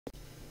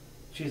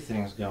Two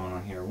things going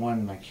on here.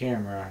 One, my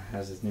camera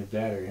has this new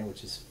battery in it,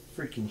 which is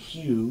freaking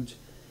huge.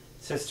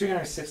 It says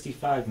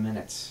 365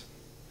 minutes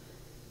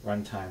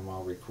runtime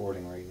while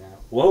recording right now.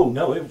 Whoa,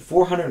 no,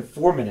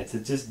 404 minutes.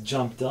 It just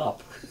jumped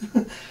up.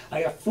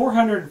 I got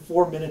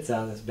 404 minutes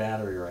out of this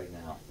battery right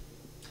now.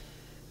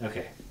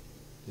 Okay,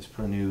 just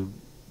put a new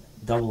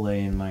AA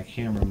in my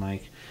camera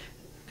mic.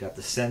 Got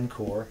the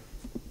Sencore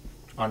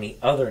on the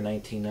other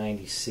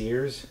 1990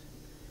 Sears.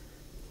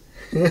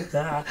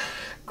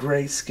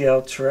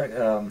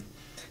 Grayscale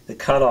the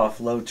cutoff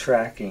low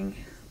tracking.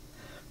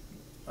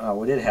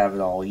 We did have it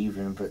all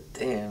even, but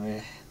damn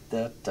it.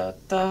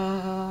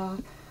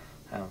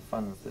 Having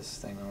fun with this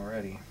thing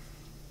already.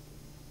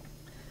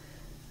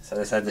 So I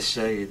just had to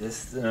show you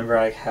this. Remember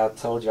I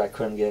told you I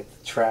couldn't get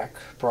the track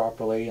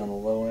properly on the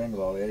low end?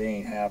 Well, it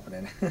ain't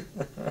happening.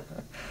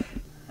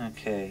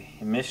 Okay,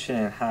 emission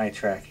and high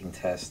tracking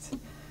test.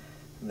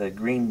 The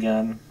green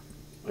gun,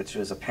 which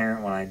was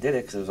apparent when I did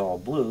it because it was all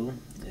blue,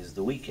 is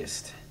the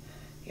weakest.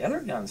 The other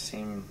guns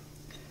seem,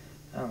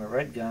 the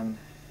red gun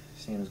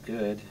seems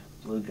good.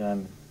 Blue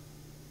gun,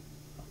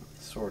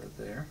 sort of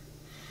there.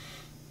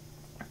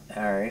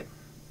 Alright.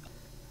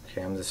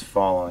 Okay, I'm just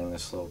following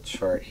this little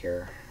chart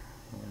here.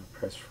 I'm going to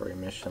press for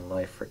emission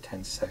life for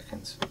 10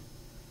 seconds.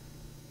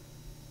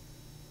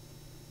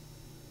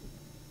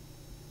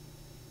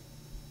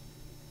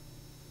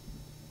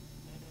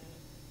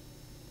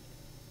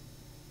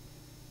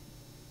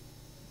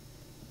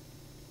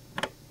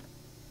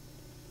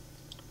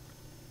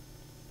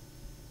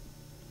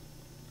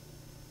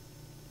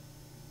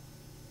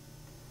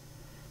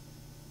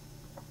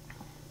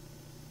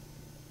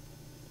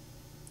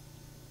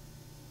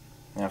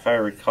 Now if I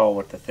recall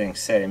what the thing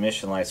said,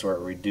 emission light's where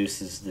it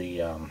reduces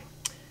the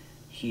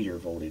heater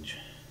voltage.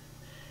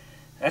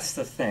 That's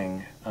the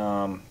thing.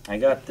 I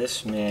got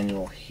this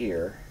manual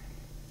here.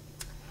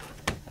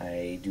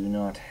 I do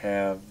not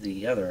have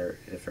the other,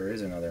 if there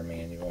is another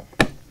manual.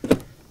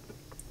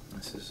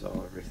 This is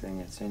everything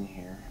that's in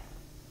here.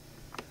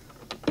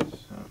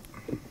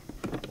 So.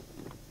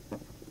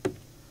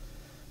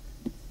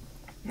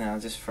 Now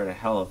just for the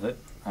hell of it,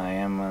 I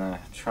am going to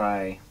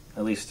try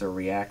at least to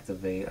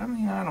reactivate. I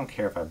mean, I don't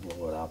care if I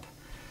blow it up.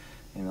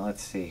 You know,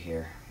 let's see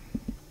here.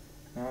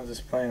 I was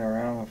just playing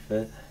around with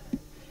it.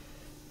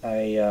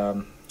 I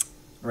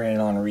ran it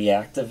on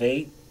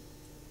reactivate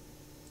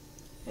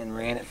and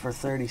ran it for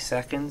 30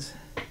 seconds.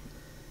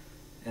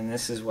 And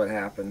this is what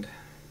happened.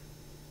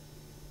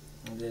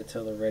 I did it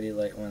till the ready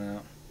light went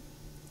out.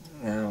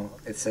 Now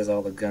it says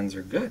all the guns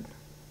are good.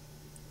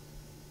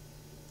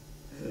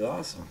 This is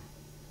awesome.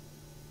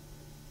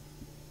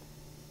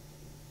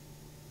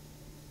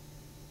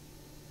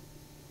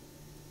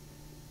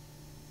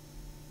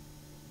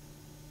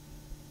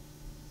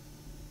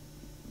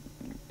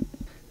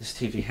 This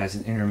TV has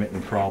an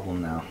intermittent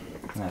problem now.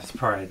 That's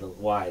probably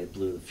why it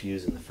blew the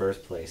fuse in the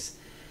first place.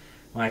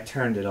 When I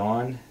turned it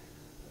on,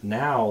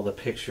 now the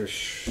picture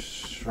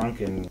shrunk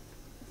and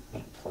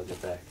plug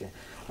it back in.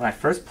 When I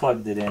first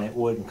plugged it in, it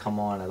wouldn't come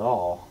on at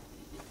all.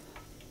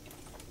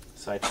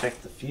 So I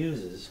checked the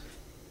fuses.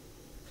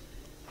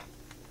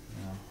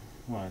 Now,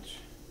 watch.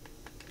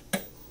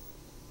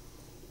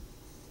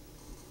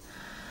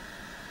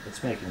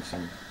 It's making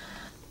some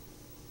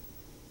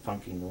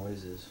funky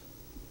noises.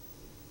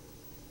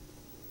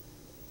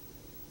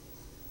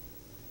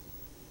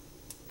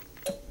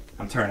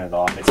 I'm turning it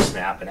off. It's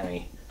snapping at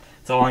me.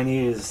 So all I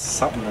need is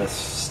something to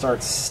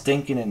start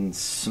stinking and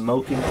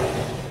smoking.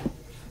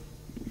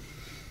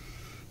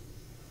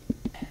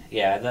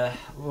 Yeah, the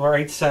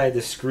right side of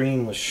the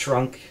screen was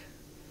shrunk,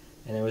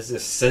 and it was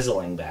just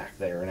sizzling back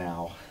there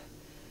now.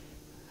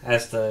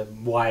 As to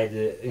why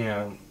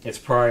it's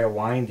probably a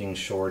winding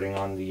shorting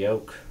on the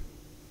yoke.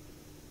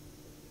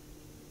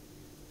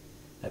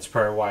 That's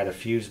probably why the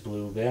fuse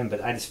blew in,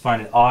 but I just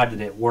find it odd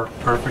that it worked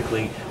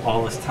perfectly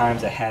all those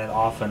times I had it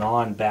off and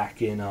on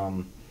back in,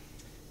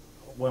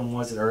 when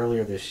was it,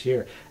 earlier this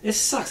year. It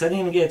sucks. I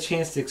didn't even get a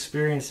chance to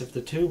experience if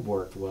the tube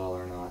worked well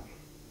or not.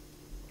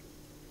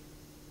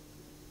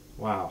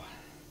 Wow.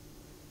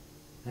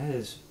 That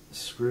is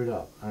screwed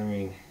up. I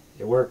mean,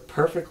 it worked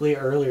perfectly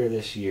earlier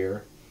this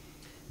year.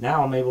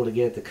 Now I'm able to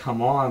get it to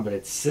come on, but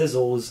it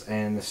sizzles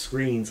and the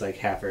screen's like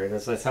half air.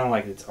 It sounds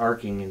like it's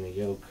arcing in the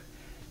yoke.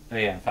 Oh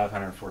yeah,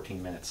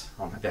 514 minutes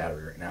on my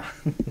battery right now.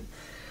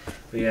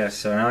 But yeah,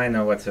 so now I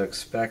know what to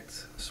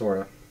expect, sort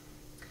of.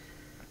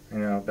 You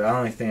know, but the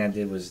only thing I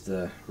did was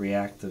the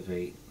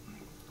reactivate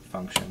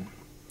function.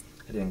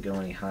 I didn't go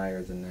any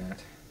higher than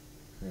that.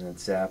 And it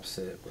zaps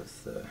it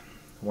with the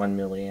 1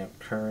 milliamp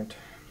current.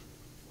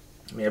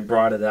 I mean, it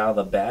brought it out of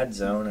the bad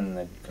zone and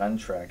the gun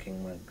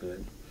tracking went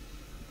good.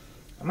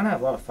 I'm going to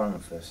have a lot of fun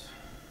with this.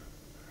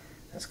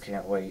 I just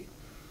can't wait.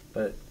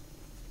 But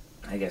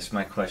I guess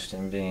my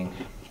question being,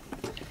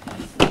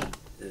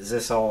 is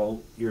this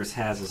all yours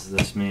has is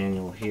this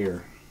manual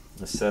here,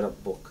 the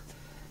setup book?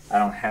 I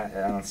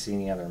don't see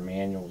any other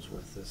manuals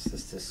with this.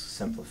 This is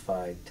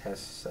simplified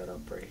test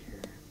setup right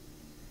here.